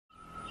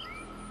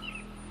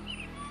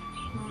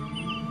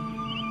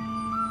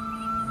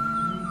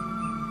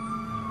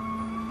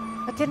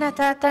Ko tēnā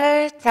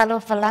tātou, talo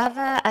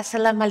whalawa,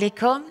 assalamu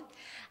alaikum.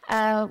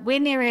 We're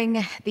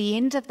nearing the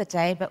end of the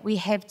day, but we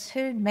have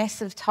two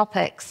massive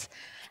topics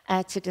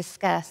to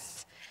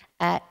discuss,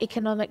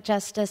 economic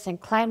justice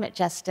and climate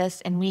justice,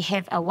 and we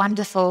have a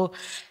wonderful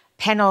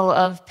panel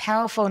of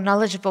powerful,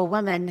 knowledgeable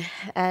women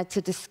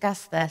to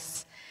discuss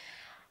this.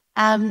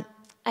 I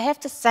have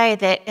to say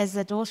that as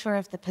a daughter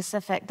of the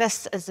Pacific,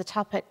 this is a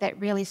topic that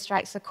really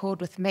strikes a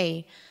chord with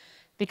me,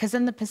 because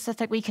in the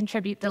Pacific we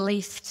contribute the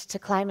least to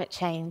climate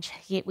change,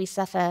 yet we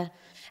suffer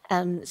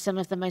some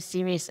of the most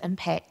serious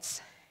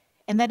impacts.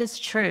 And that is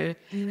true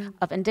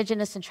of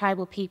Indigenous and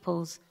tribal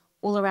peoples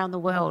all around the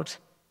world.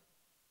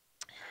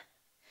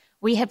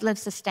 We have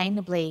lived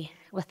sustainably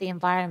with the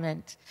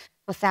environment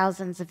for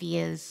thousands of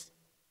years.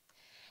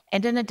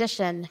 And in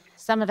addition,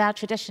 some of our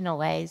traditional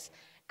ways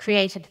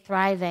created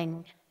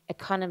thriving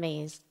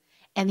economies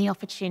and the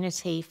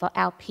opportunity for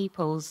our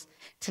peoples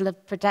to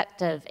live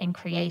productive and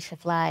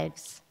creative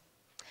lives.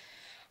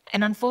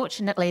 And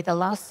unfortunately, the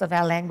loss of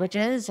our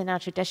languages and our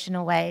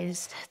traditional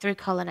ways through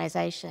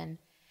colonization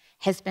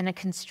has been a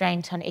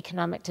constraint on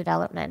economic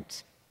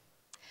development.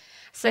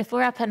 So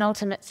for our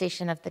penultimate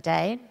session of the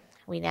day,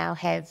 we now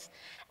have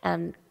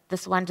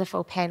this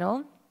wonderful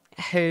panel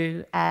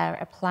who are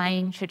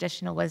applying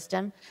traditional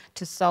wisdom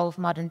to solve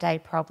modern day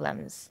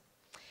problems.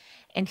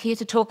 And here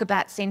to talk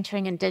about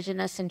centering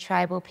Indigenous and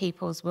tribal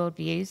peoples'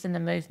 worldviews in the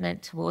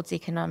movement towards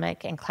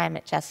economic and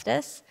climate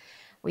justice,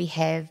 we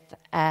have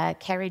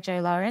Carrie Jo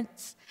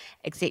Lawrence,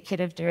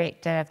 Executive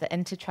Director of the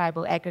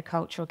Intertribal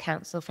Agricultural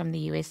Council from the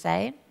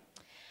USA,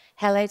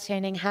 Hele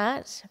Turning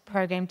Heart,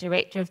 Program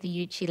Director of the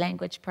Yuchi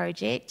Language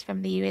Project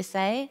from the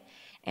USA,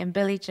 and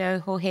Billie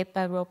Jo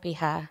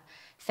Hohepa-Ropiha,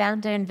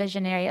 Founder and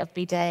Visionary of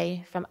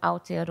BDÉT from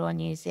Aotearoa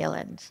New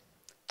Zealand.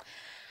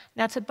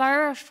 Now, to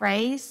borrow a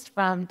phrase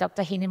from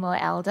Dr. Hinemoa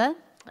Elder,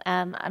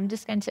 I'm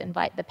just going to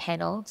invite the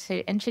panel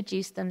to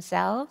introduce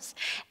themselves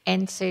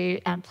and to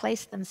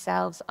place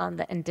themselves on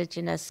the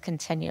Indigenous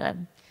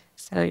continuum.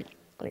 So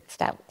let's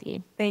start with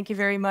you. Thank you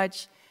very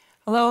much.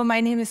 Hello,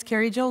 my name is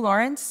Carrie Jo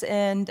Lawrence,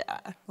 and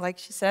like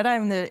she said,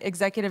 I'm the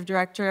Executive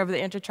Director of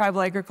the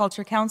Intertribal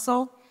Agriculture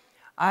Council.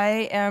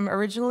 I am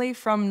originally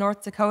from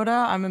North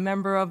Dakota. I'm a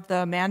member of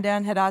the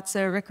Mandan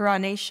Hidatsa Rarawa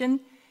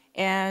Nation.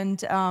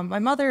 And my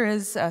mother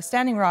is a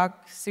Standing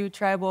Rock Sioux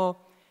tribal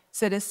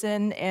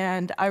citizen,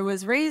 and I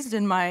was raised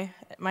in my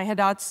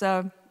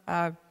Hidatsa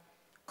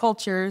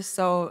culture.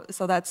 So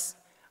that's,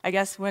 I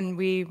guess,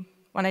 when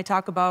I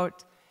talk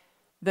about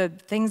the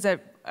things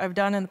that I've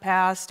done in the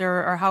past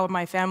or how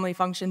my family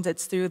functions,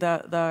 it's through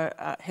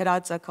the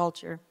Hidatsa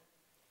culture.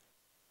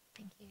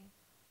 Thank you.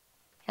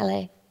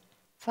 Hello.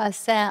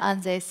 Fasa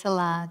anze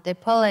sala de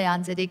pole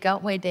anze di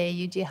gatwe de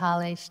yuji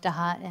hale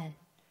shtahae.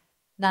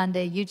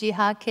 Nande yuji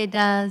ha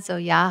keda zo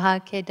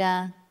yaha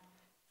keda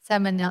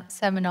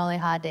seminole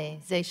hade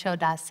ze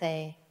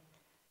shodase.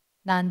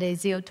 Nande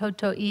zio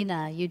toto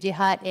ina yuji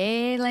ha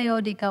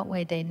leo di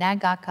gatwe de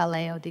nagaka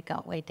leo di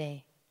gatwe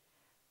de.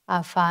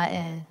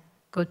 Afa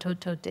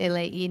gototo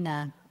dele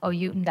ina o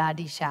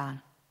yutndadi sha.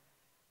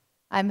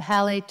 I'm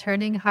Halle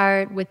Turning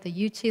Heart with the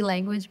Yuchi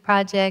Language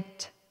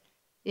Project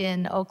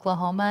in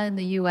Oklahoma in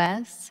the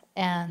US,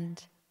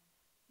 and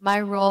my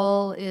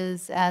role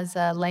is as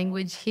a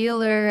language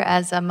healer,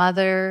 as a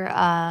mother,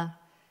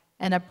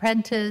 an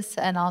apprentice,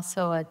 and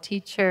also a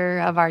teacher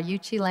of our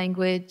Yuchi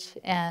language,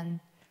 and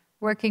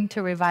working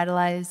to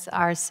revitalize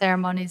our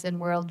ceremonies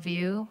and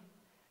worldview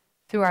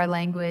through our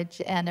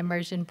language and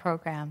immersion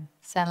program.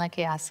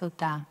 Sanlaki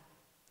asuta.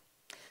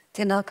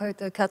 Tēnā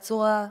koutou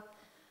katoa.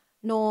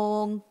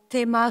 No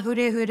te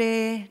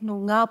Māhurehure, no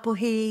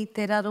Ngāpuhi,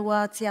 te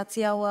Rarawa, te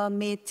Atiawa,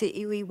 me te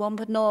iwi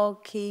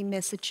Wampanoag ki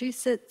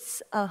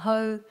Massachusetts,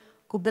 ahau,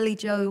 ko Billie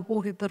Jo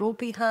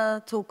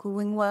Hohepa-Ropiha,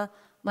 tōku ingoa.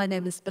 My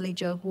name is Billie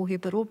Jo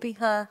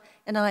Hohepa-Ropiha,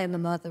 and I am a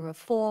mother of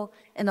 4,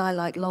 and I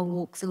like long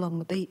walks along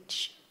the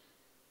beach.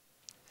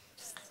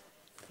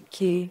 Thank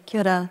you.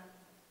 Kia ora.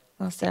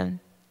 Awesome.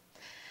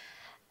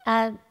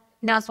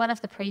 Now, as one of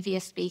the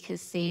previous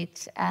speakers said,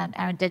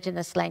 our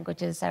Indigenous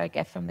languages are a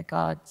gift from the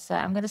gods. So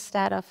I'm going to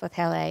start off with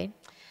Hele.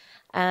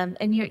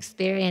 In your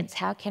experience,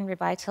 how can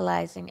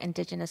revitalizing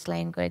Indigenous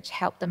language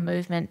help the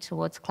movement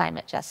towards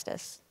climate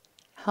justice?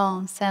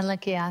 Well,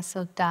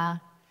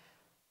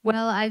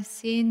 I've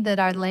seen that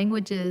our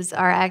languages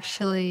are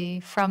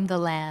actually from the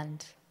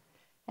land,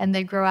 and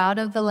they grow out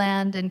of the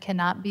land and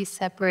cannot be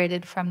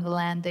separated from the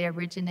land they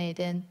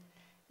originate in.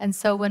 And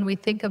so when we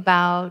think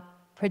about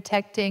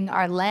protecting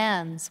our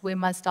lands, we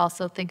must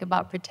also think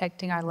about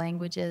protecting our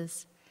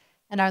languages.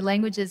 And our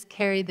languages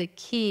carry the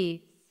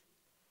key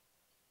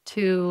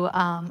to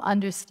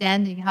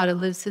understanding how to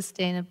live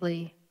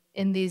sustainably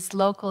in these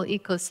local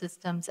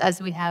ecosystems as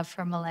we have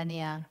for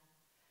millennia.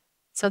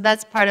 So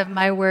that's part of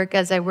my work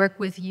as I work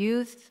with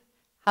youth,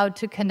 how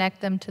to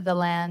connect them to the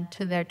land,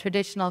 to their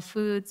traditional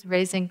foods,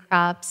 raising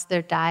crops,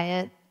 their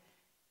diet,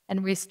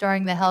 and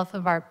restoring the health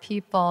of our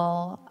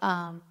people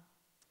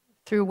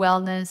through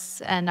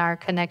wellness and our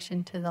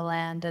connection to the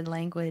land and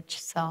language.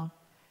 So,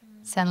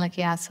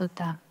 Sanlaki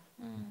Asuta.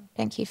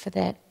 Thank you for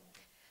that.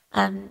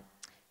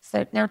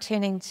 So now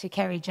turning to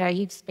Carrie Jo,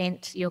 you've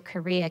spent your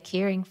career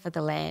caring for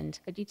the land.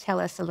 Could you tell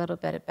us a little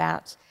bit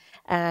about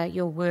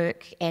your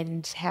work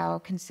and how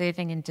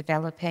conserving and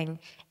developing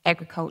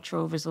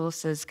agricultural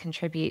resources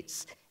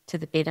contributes to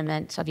the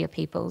betterment of your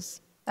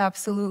peoples?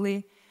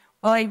 Absolutely.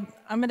 Well, I'm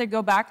going to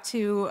go back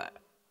to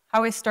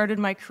how I started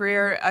my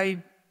career.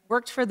 I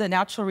worked for the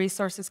Natural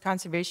Resources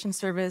Conservation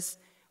Service,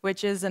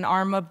 which is an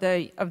arm of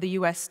the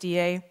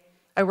USDA.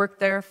 I worked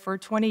there for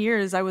 20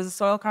 years. I was a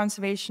soil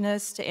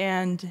conservationist,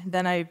 and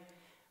then I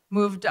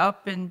moved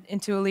up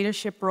into a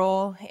leadership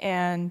role.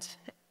 And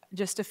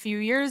just a few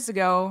years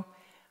ago,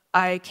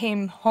 I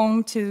came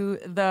home to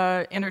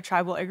the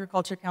Intertribal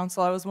Agriculture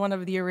Council. I was one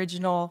of the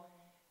original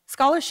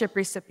scholarship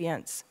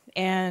recipients,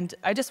 and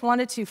I just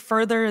wanted to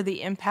further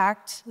the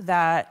impact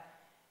that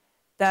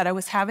I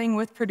was having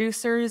with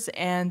producers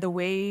and the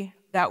way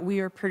that we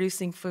are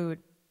producing food.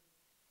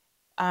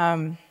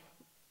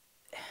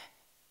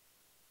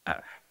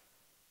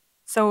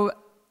 So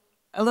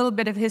a little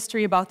bit of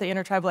history about the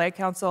Intertribal Ag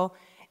Council.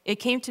 It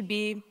came to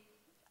be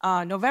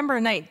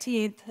November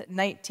 19th,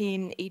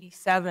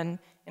 1987.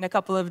 In a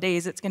couple of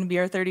days, it's going to be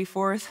our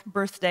 34th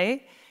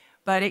birthday.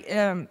 But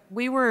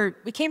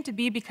we came to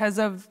be because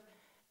of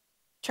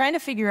trying to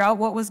figure out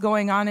what was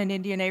going on in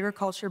Indian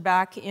agriculture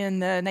back in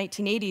the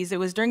 1980s. It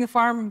was during the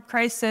farm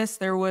crisis.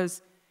 There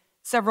was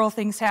several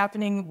things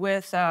happening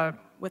with the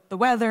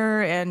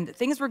weather, and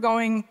things were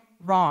going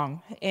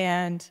wrong.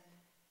 And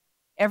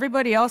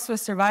everybody else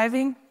was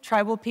surviving.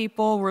 Tribal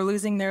people were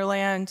losing their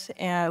land,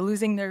 and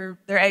losing their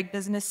ag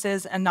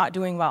businesses, and not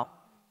doing well.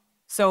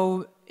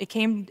 So it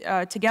came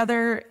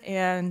together,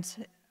 and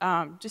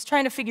just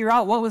trying to figure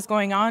out what was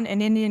going on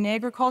in Indian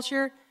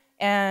agriculture,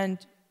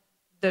 and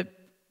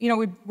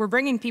we're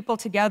bringing people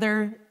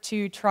together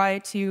to try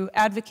to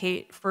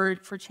advocate for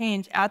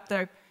change at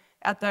the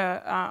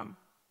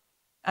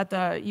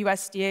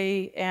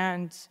USDA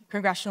and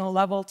congressional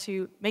level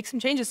to make some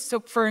changes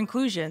for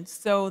inclusion,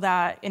 so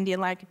that Indian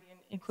land can be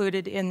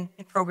included in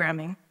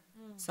programming.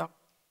 So.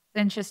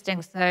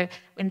 Interesting. So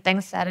when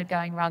things started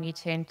going wrong, you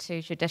turned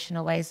to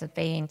traditional ways of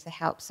being to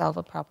help solve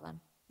a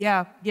problem.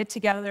 Yeah, get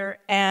together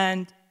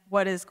and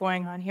what is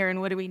going on here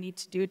and what do we need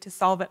to do to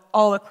solve it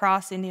all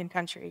across Indian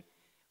country.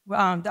 The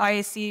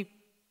IAC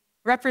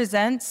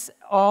represents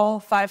all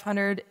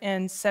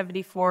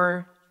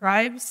 574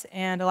 tribes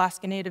and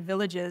Alaska Native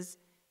villages.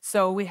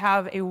 So we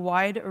have a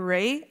wide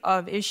array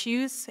of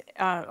issues,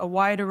 a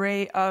wide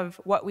array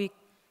of what we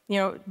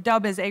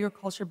dub as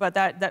agriculture, but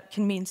that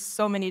can mean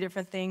so many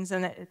different things,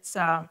 and it's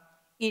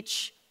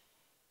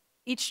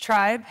each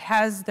tribe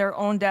has their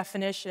own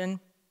definition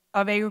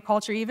of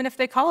agriculture, even if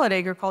they call it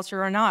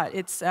agriculture or not.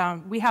 It's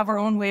we have our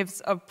own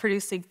ways of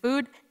producing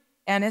food,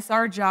 and it's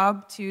our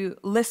job to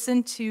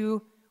listen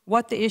to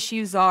what the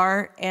issues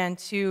are and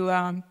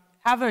to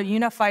have a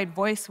unified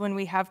voice when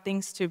we have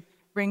things to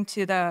bring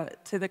to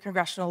the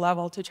congressional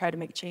level to try to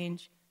make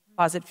change,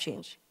 positive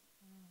change.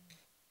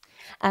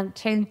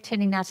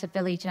 Turning now to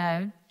Billie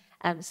Jo,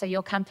 so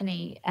your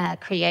company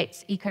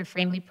creates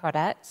eco-friendly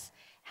products.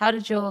 How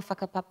did your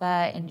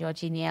whakapapa and your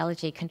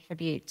genealogy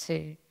contribute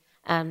to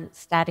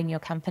starting your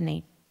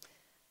company?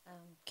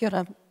 Kia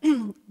ora.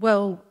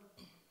 Well,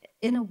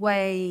 in a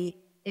way,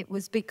 it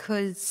was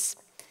because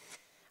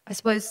I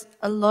suppose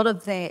a lot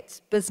of that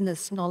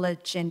business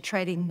knowledge and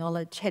trading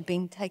knowledge had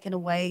been taken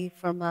away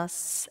from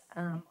us.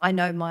 I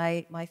know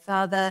my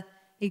father,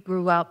 he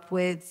grew up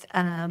with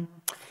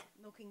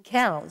milking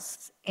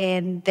cows,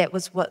 and that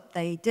was what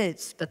they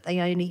did, but they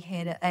only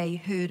had a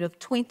herd of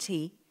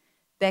 20.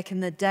 Back in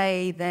the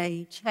day,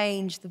 they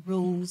changed the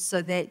rules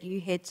so that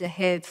you had to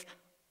have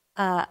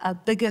a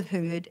bigger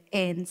herd,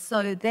 and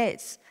so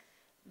that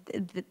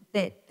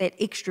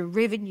extra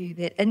revenue,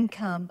 that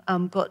income,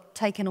 got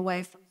taken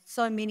away from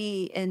so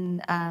many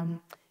in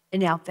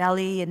our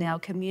valley, in our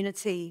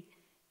community,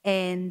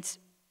 and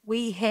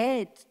we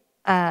had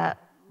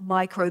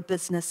micro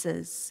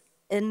businesses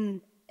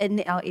in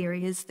our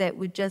areas that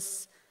were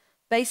just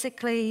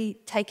basically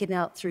taken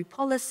out through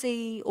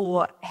policy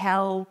or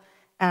how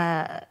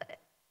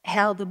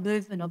the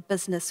movement of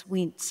business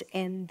went,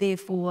 and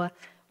therefore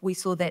we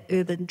saw that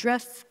urban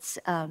drift,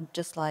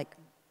 just like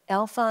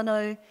our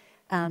whānau,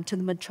 to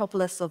the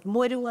metropolis of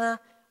Moirua,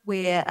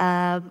 where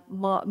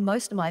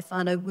most of my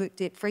whānau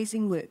worked at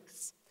freezing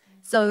works.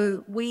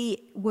 So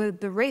we were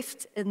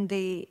bereft in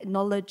the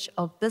knowledge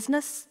of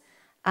business.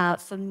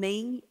 For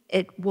me,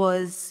 it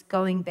was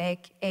going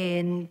back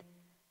and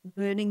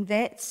learning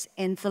that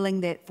and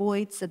filling that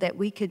void so that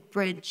we could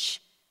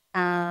bridge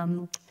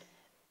from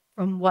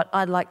what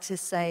I'd like to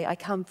say, I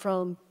come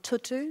from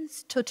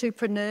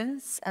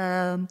tutupreneurs,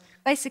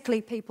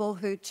 basically people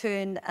who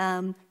turn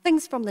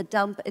things from the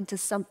dump into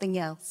something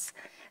else.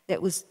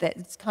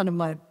 That's kind of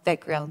my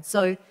background.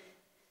 So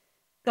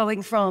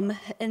going from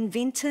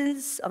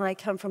inventors, I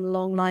come from a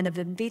long line of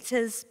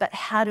inventors, but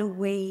how do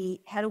we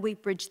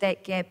bridge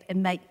that gap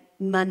and make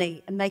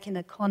money and make an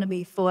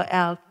economy for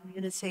our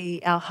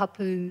community, our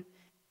hapu,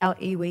 our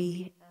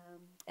iwi,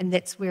 and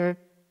that's where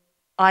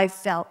I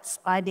felt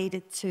I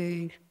needed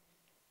to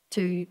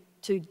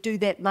to do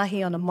that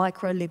mahi on a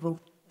micro level,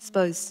 I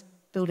suppose,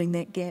 building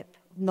that gap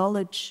of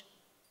knowledge.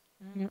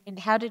 And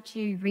how did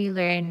you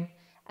relearn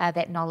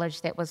that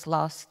knowledge that was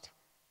lost,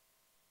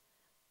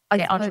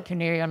 that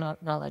entrepreneurial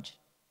knowledge?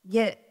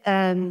 Yeah,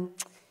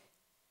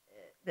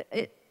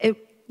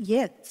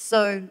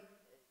 so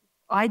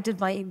I did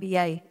my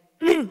MBA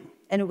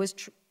and it was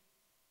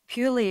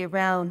purely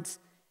around,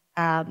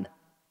 actually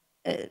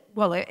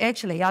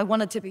I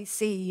wanted to be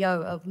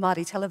CEO of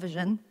Māori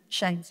Television,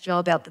 Shane's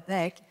job out the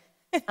back,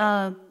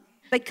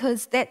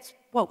 because that's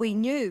what we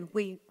knew.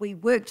 We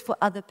worked for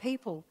other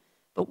people.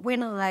 But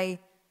when I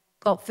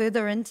got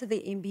further into the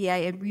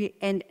MBA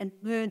and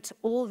learned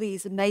all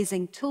these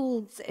amazing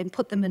tools and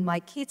put them in my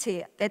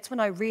kete, that's when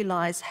I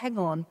realized, hang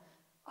on,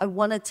 I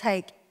want to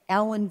take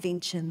our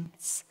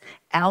inventions,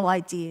 our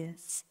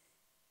ideas,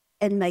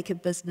 and make a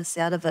business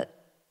out of it.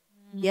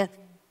 Yeah.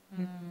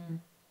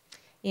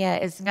 Yeah,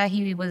 as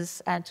Ngahi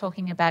was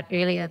talking about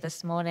earlier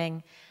this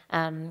morning,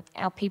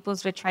 our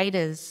peoples were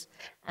traders.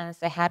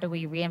 So how do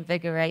we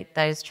reinvigorate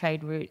those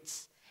trade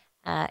routes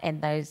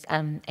and those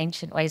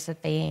ancient ways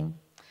of being?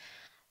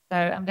 So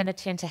I'm going to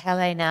turn to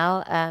Hele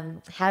now.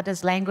 How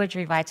does language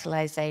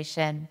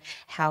revitalization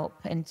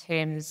help in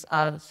terms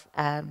of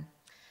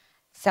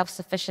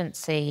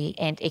self-sufficiency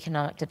and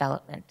economic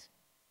development?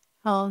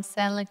 Oh,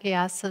 Salaki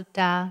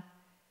Asutta,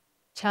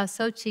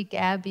 Chasochik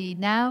Abbey,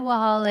 now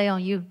Wahale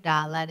on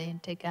Yubda, Latin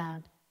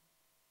Tegan.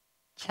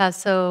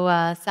 Chaso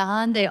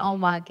Sahande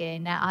Omage,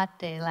 na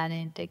Ate,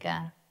 Latin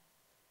Tegan.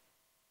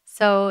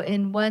 So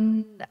in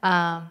one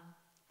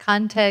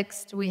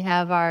context, we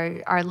have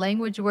our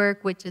language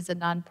work, which is a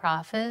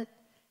nonprofit,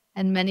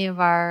 and many of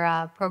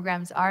our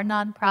programs are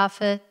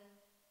nonprofit,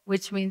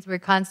 which means we're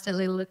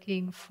constantly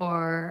looking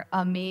for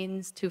a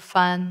means to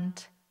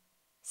fund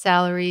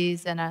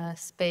salaries and a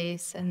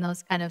space and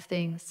those kind of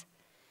things.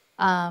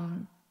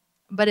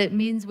 But it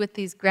means with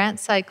these grant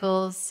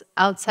cycles,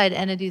 outside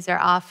entities are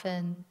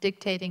often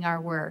dictating our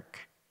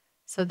work.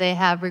 So they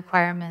have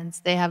requirements,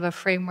 they have a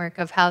framework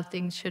of how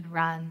things should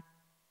run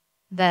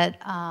that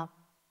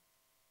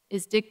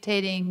is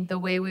dictating the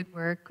way we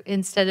work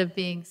instead of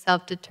being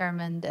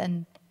self-determined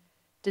and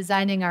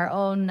designing our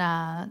own,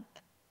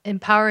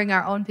 empowering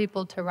our own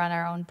people to run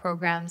our own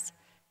programs.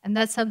 And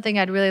that's something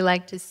I'd really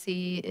like to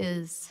see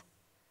is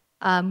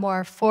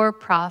more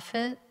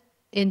for-profit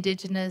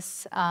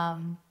Indigenous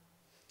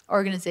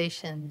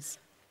organizations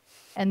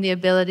and the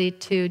ability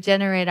to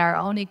generate our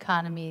own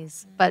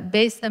economies, but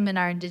base them in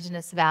our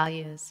Indigenous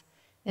values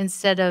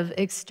instead of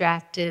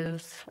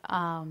extractive,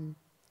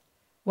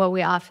 what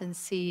we often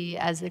see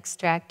as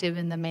extractive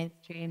in the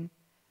mainstream,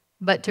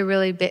 but to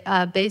really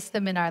base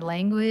them in our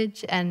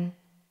language. And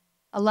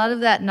a lot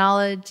of that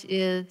knowledge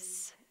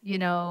is, you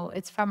know,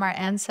 it's from our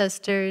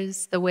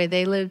ancestors, the way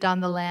they lived on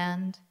the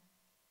land,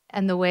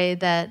 and the way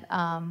that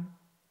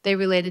they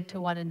related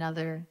to one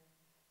another.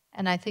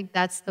 And I think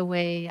that's the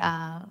way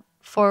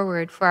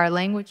forward for our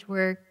language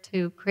work,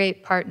 to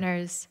create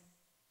partners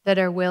that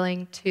are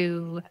willing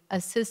to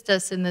assist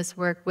us in this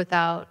work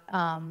without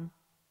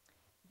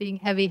being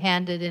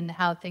heavy-handed in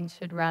how things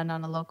should run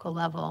on a local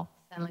level.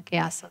 Can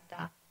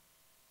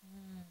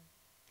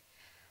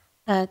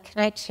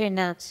I turn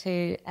now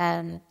to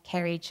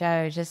Carrie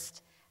Jo,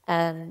 just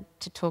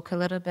to talk a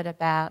little bit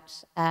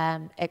about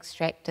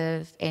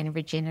extractive and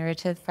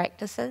regenerative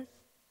practices?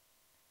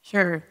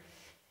 Sure.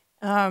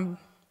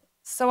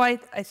 So I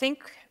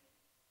think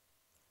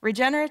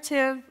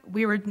regenerative,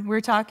 we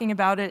were talking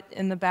about it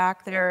in the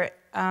back there.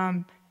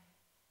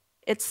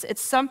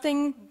 It's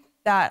something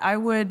that I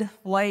would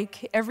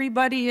like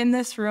everybody in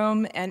this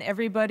room and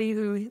everybody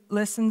who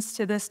listens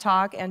to this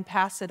talk and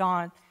pass it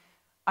on.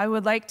 I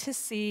would like to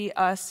see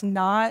us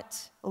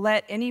not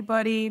let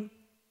anybody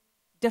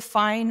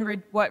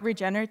define what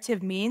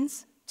regenerative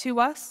means to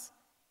us,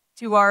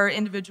 to our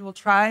individual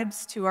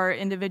tribes, to our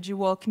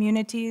individual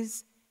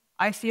communities.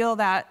 I feel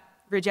that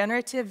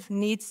regenerative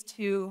needs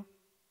to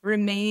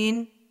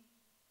remain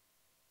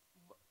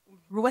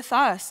with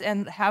us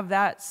and have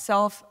that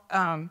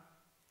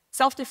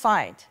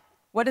self-defined.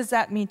 What does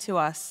that mean to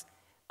us?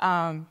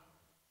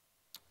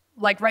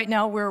 Like right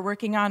now, we're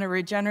working on a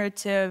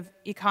regenerative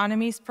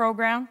economies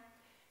program,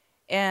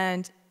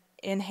 and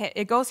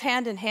it goes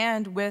hand in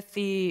hand with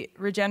the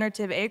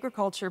regenerative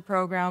agriculture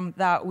program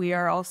that we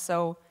are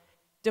also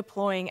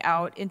deploying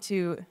out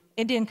into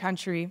Indian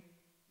country,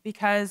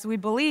 because we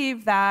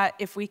believe that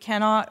if we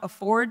cannot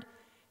afford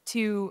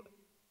to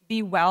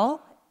be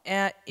well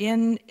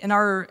in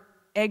our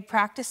ag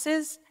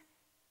practices,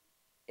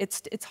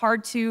 it's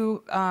hard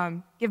to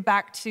give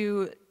back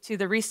to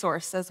the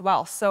resource as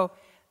well. So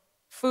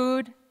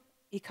food,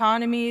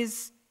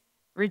 economies,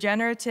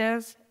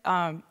 regenerative,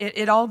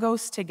 it all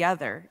goes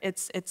together.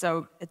 It's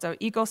a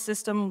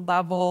ecosystem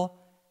level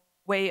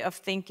way of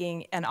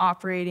thinking and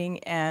operating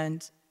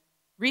and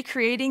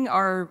recreating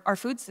our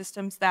food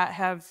systems that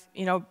have,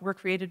 were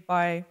created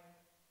by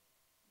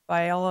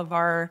all of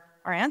our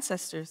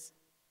ancestors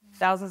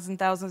thousands and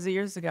thousands of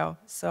years ago.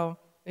 So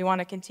we want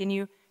to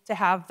continue to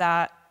have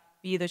that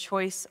be the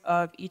choice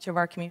of each of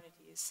our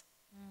communities.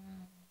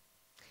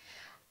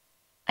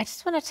 I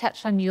just want to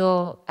touch on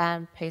your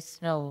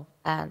personal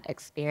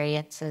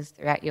experiences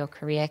throughout your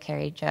career,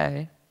 Carrie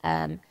Jo.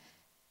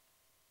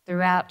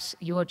 Throughout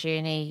your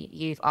journey,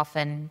 you've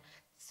often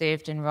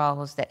served in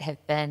roles that have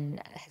been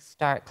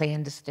historically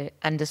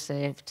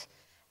underserved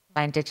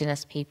by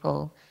Indigenous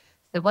people.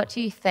 So what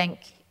do you think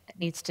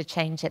needs to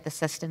change at the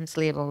systems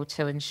level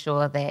to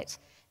ensure that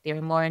there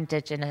are more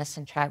Indigenous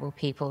and tribal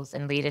peoples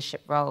in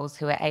leadership roles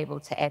who are able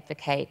to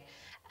advocate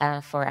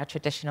for our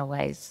traditional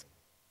ways?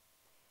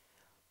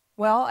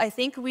 Well, I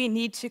think we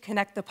need to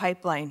connect the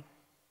pipeline.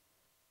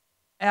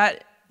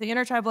 At the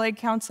Intertribal Ag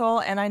Council,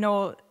 and I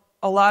know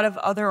a lot of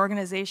other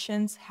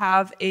organizations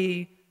have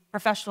a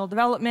professional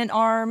development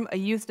arm, a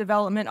youth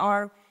development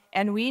arm,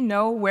 and we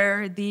know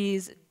where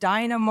these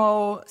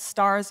dynamo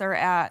stars are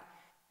at.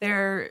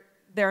 They're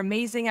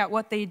amazing at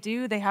what they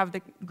do. They have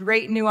the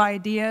great new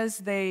ideas.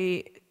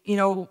 They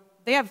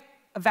have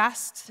a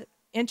vast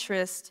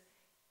interest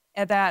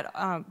that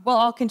will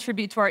all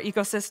contribute to our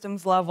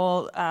ecosystems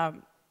level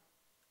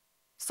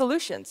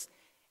solutions.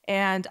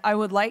 And I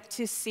would like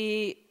to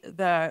see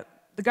the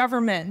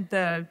government,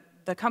 the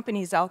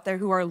companies out there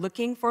who are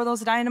looking for those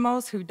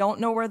dynamos, who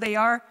don't know where they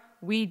are.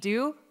 We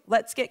do.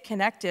 Let's get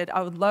connected.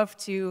 I would love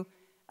to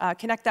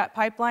connect that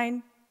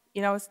pipeline,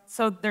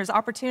 so there's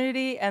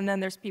opportunity, and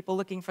then there's people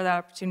looking for that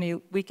opportunity.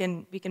 We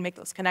can make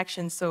those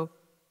connections, so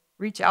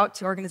reach out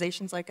to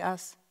organizations like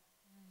us.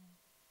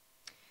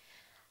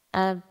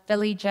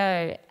 Billie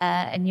Jo,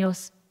 in your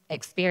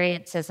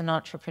experience as an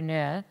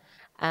entrepreneur,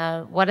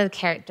 what are the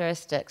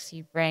characteristics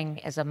you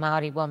bring as a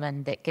Māori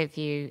woman that give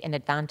you an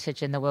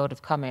advantage in the world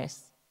of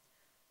commerce?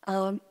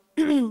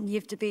 You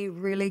have to be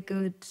really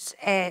good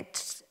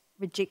at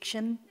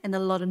rejection and a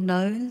lot of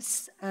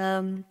no's.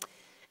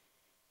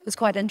 It was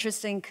quite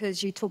interesting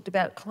because you talked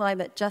about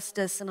climate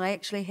justice, and I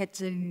actually had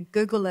to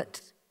Google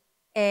it.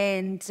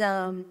 And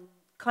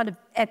kind of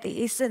at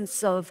the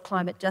essence of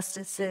climate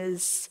justice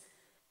is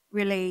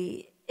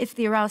really, if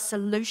there are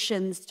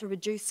solutions to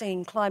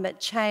reducing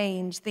climate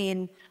change,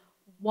 then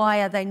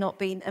why are they not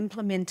being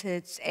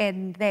implemented?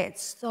 And that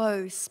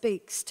so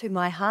speaks to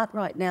my heart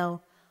right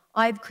now.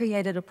 I've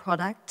created a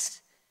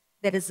product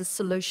that is a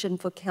solution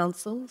for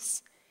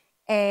councils,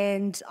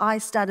 and I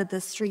started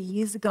this 3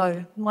 years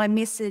ago. My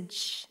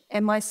message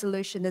and my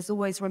solution has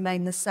always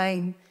remained the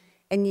same,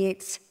 and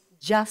yet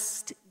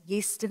just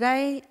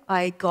yesterday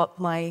I got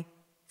my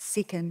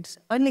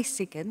only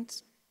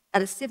second,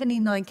 out of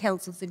 79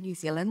 councils in New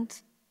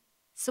Zealand,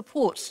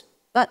 support,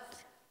 but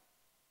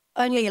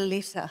only a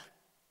letter.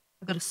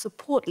 I got a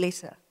support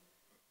letter.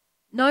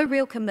 No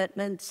real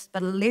commitment,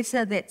 but a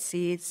letter that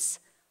says,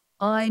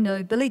 I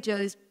know Billie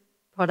Jo's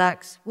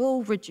products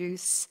will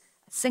reduce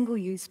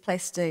single-use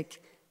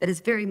plastic that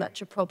is very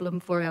much a problem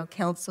for our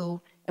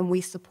council, and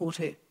we support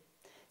her.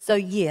 So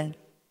yeah,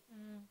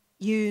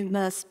 you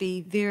must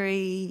be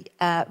very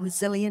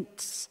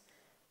resilient,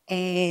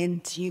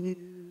 and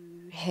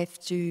you have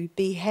to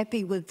be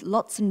happy with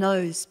lots of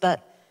no's,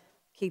 but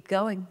keep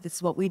going.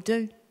 That's what we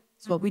do.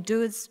 That's what we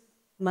do as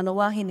mana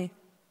wahine.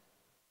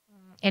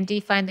 And do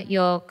you find that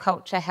your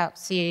culture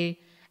helps you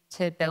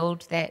to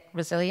build that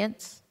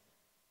resilience?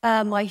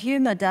 My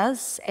humour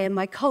does, and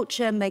my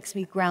culture makes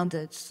me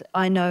grounded.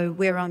 I know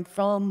where I'm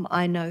from,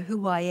 I know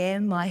who I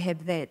am, I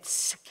have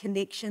that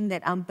connection,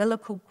 that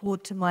umbilical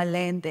cord to my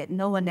land that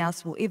no one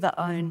else will ever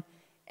own,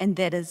 and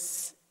that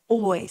is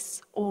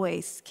always,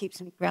 always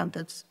keeps me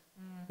grounded.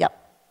 Yep.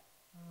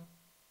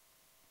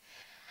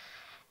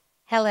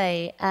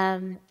 Hele,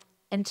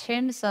 in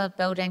terms of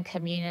building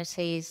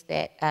communities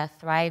that are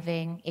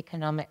thriving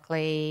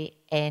economically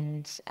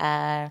and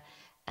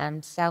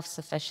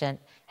self-sufficient,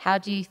 how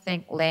do you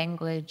think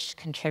language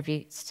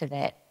contributes to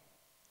that?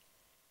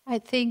 I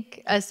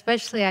think,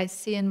 especially I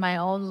see in my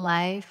own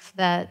life,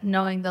 that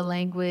knowing the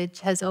language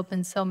has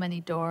opened so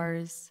many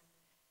doors,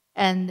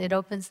 and it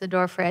opens the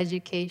door for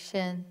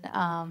education.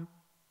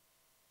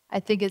 I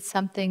think it's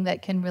something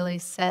that can really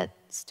set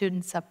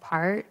students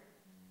apart,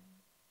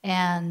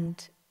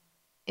 and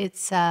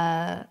it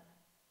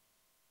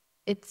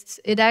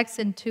acts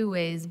in two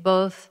ways,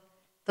 both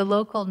the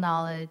local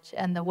knowledge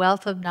and the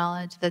wealth of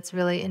knowledge that's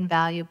really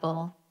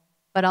invaluable,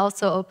 but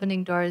also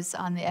opening doors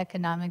on the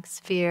economic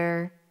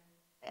sphere,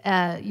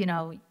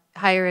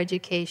 higher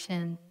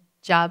education,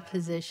 job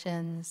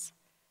positions,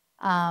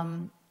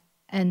 and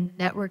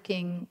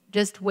networking,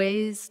 just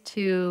ways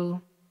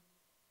to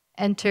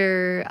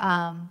enter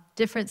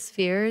different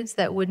spheres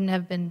that wouldn't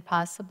have been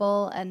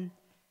possible, and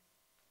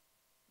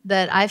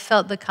that I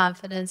felt the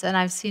confidence, and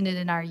I've seen it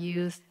in our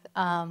youth,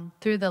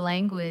 through the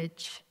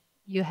language.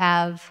 You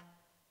have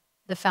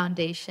the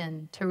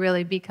foundation to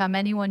really become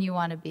anyone you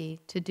want to be,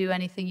 to do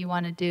anything you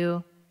want to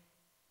do,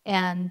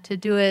 and to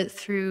do it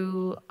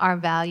through our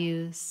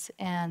values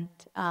and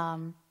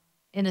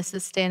in a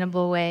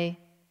sustainable way.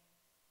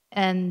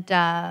 And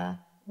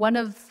one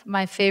of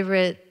my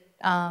favorite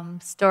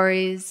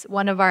stories,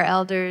 one of our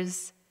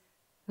elders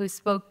who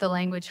spoke the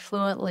language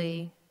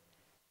fluently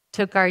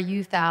took our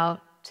youth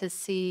out to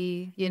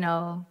see,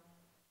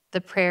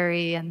 the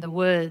prairie and the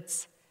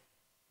woods,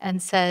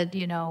 and said,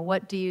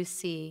 what do you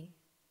see?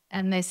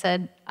 and they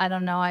said, I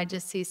don't know, I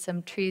just see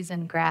some trees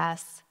and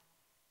grass.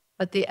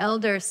 But the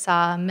elders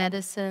saw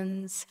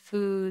medicines,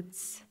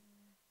 foods,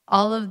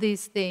 all of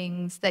these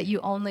things that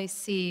you only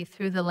see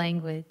through the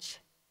language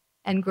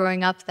and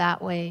growing up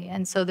that way.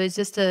 And so there's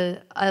just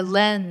a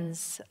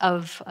lens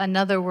of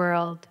another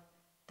world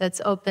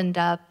that's opened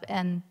up.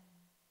 And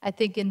I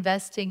think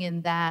investing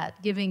in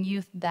that, giving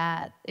youth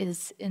that,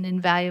 is an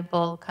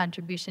invaluable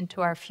contribution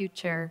to our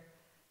future,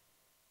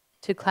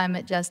 to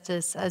climate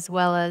justice, as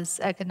well as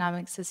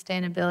economic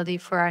sustainability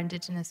for our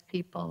Indigenous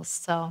peoples.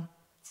 So,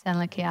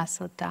 Sanlaki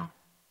Asota.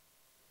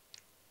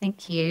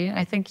 Thank you.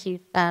 I think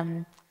you've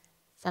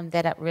summed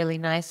that up really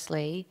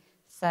nicely.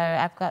 So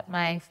I've got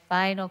my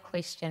final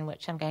question,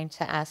 which I'm going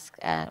to ask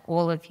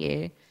all of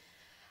you.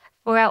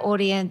 For our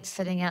audience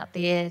sitting out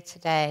there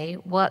today,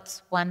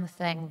 what's one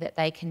thing that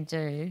they can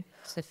do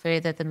to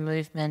further the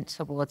movement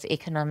towards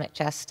economic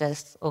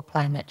justice or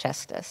climate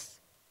justice?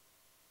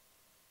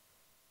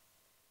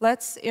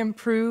 Let's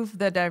improve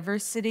the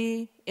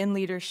diversity in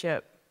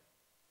leadership.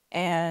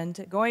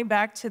 And going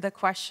back to the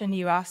question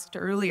you asked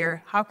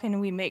earlier, how can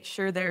we make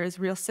sure there is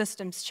real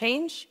systems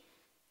change?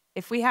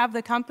 If we have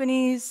the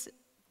companies,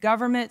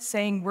 government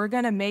saying we're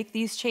going to make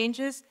these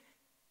changes,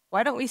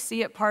 why don't we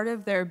see it part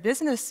of their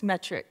business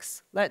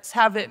metrics? Let's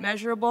have it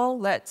measurable.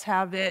 Let's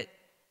have it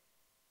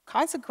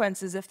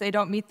consequences if they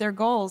don't meet their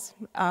goals.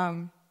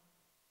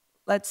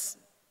 Let's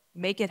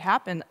make it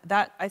happen.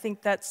 I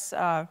think that's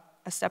a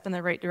step in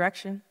the right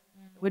direction.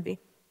 It would be.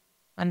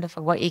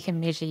 Wonderful. What you can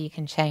measure, you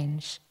can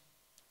change.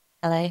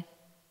 LA?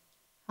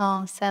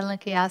 Oh,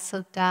 Sanlaki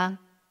Asota.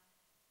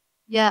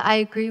 Yeah, I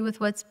agree with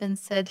what's been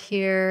said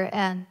here.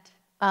 And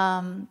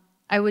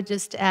I would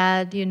just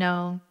add,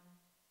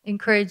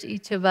 encourage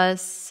each of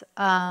us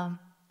to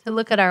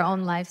look at our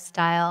own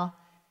lifestyle.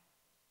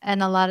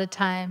 And a lot of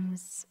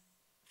times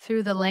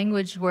through the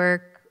language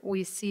work,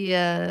 we see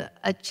a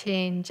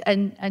change,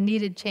 a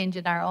needed change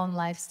in our own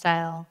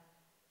lifestyle.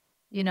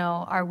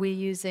 Are we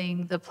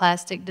using the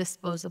plastic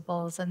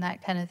disposables and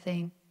that kind of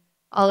thing?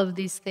 All of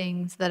these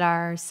things that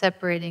are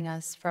separating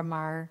us from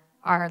our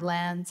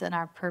lands and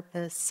our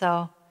purpose.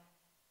 So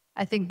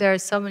I think there are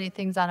so many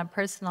things on a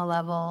personal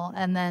level,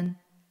 and then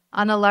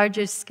on a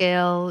larger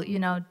scale,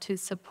 to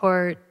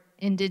support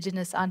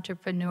Indigenous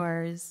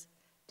entrepreneurs,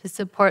 to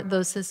support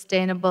those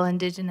sustainable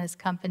Indigenous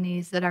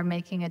companies that are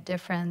making a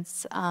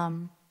difference,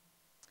 and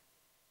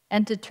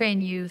to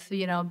train youth,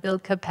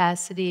 build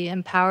capacity,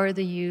 empower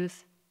the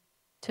youth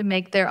to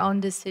make their own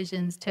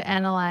decisions, to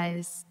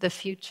analyze the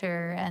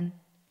future and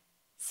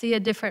see a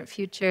different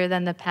future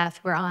than the path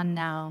we're on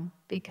now,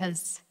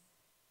 because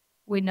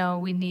we know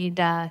we need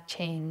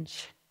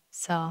change.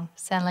 So,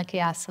 Sanlaki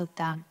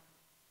Asota.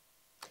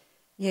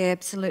 Yeah,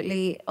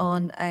 absolutely.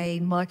 On a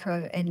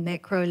micro and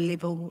macro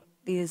level,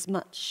 there's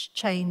much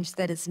change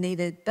that is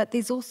needed, but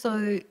there's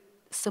also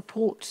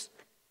support,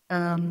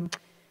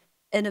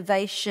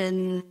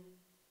 innovation,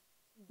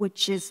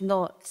 which is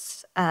not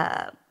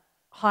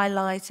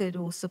highlighted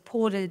or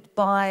supported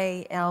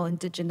by our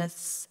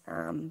Indigenous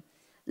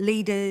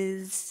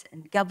leaders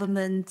and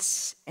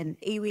governments and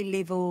iwi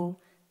level.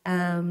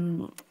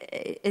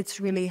 It's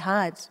really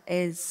hard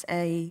as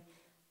a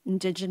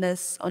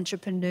Indigenous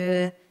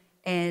entrepreneur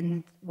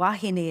and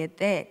wahine at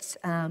that.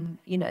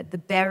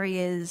 The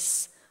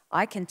barriers,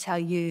 I can tell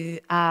you,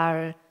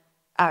 are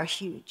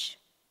huge,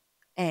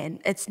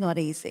 and it's not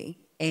easy,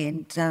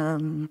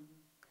 and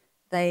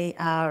they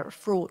are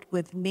fraught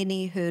with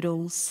many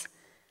hurdles,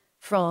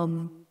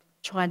 from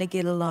trying to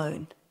get a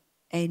loan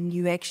and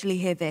you actually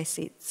have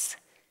assets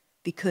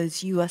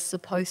because you are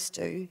supposed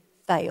to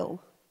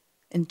fail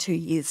in 2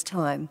 years'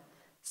 time.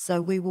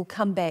 So we will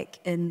come back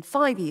in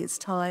 5 years'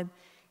 time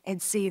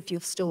and see if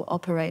you're still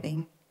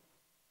operating.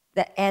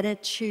 The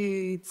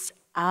attitudes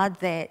are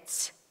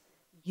that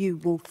you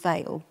will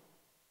fail.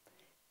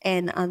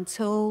 And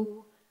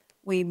until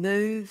we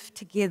move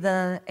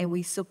together and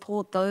we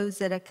support those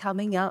that are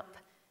coming up,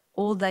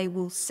 all they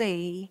will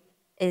see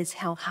is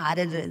how hard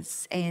it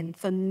is. And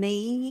for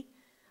me,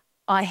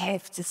 I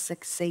have to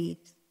succeed.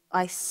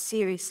 I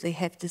seriously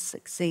have to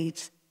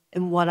succeed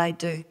in what I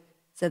do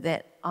so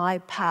that I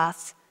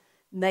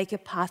make a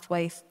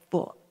pathway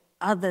for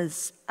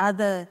others,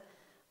 other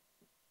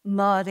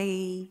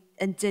Māori,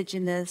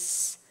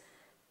 Indigenous,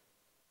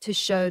 to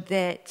show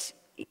that,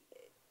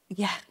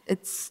 yeah,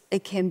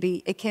 it can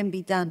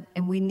be done,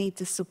 and we need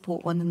to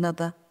support one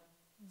another.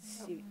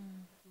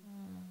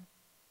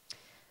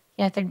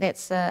 Yeah, I think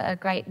that's a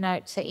great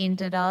note to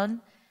end it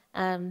on.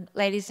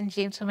 Ladies and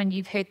gentlemen,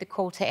 you've heard the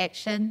call to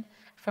action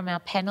from our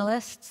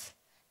panellists.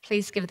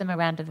 Please give them a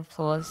round of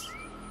applause.